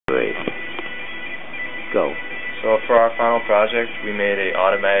So for our final project, we made a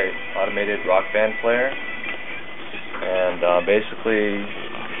automated RockBand player, and basically,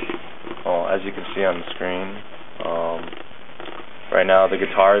 as you can see on the screen, right now the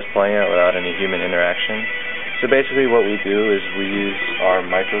guitar is playing it without any human interaction. So basically what we do is we use our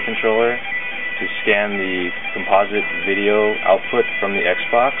microcontroller to scan the composite video output from the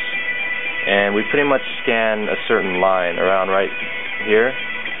Xbox, and we pretty much scan a certain line around right here.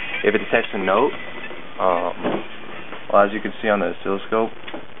 If it detects a note, well, as you can see on the oscilloscope,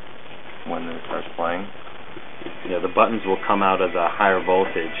 when it starts playing, the buttons will come out as a higher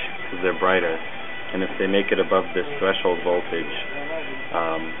voltage because they're brighter, and if they make it above this threshold voltage,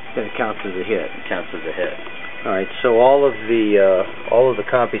 then it counts as a hit. It counts as a hit. All right. So all of the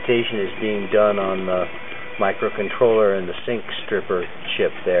computation is being done on the microcontroller and the sync stripper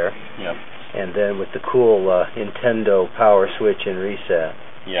chip there. Yep. And then with the cool Nintendo power switch and reset.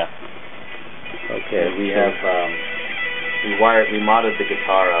 Yeah. Okay. And we have we modded the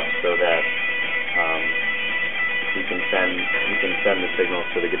guitar up so that we can send the signals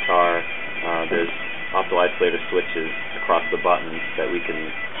to the guitar. There's optical isolator switches across the buttons that we can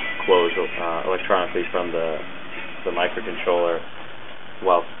close electronically from the microcontroller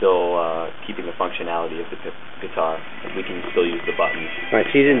while still keeping the functionality of the guitar. We can still use the buttons. Right,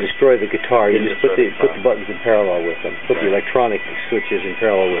 so you didn't destroy the guitar, you just put the buttons in parallel with them, put the electronic switches in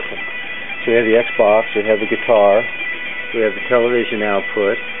parallel with them. So we have the Xbox, we have the guitar, we have the television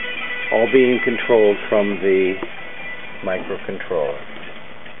output, all being controlled from the microcontroller.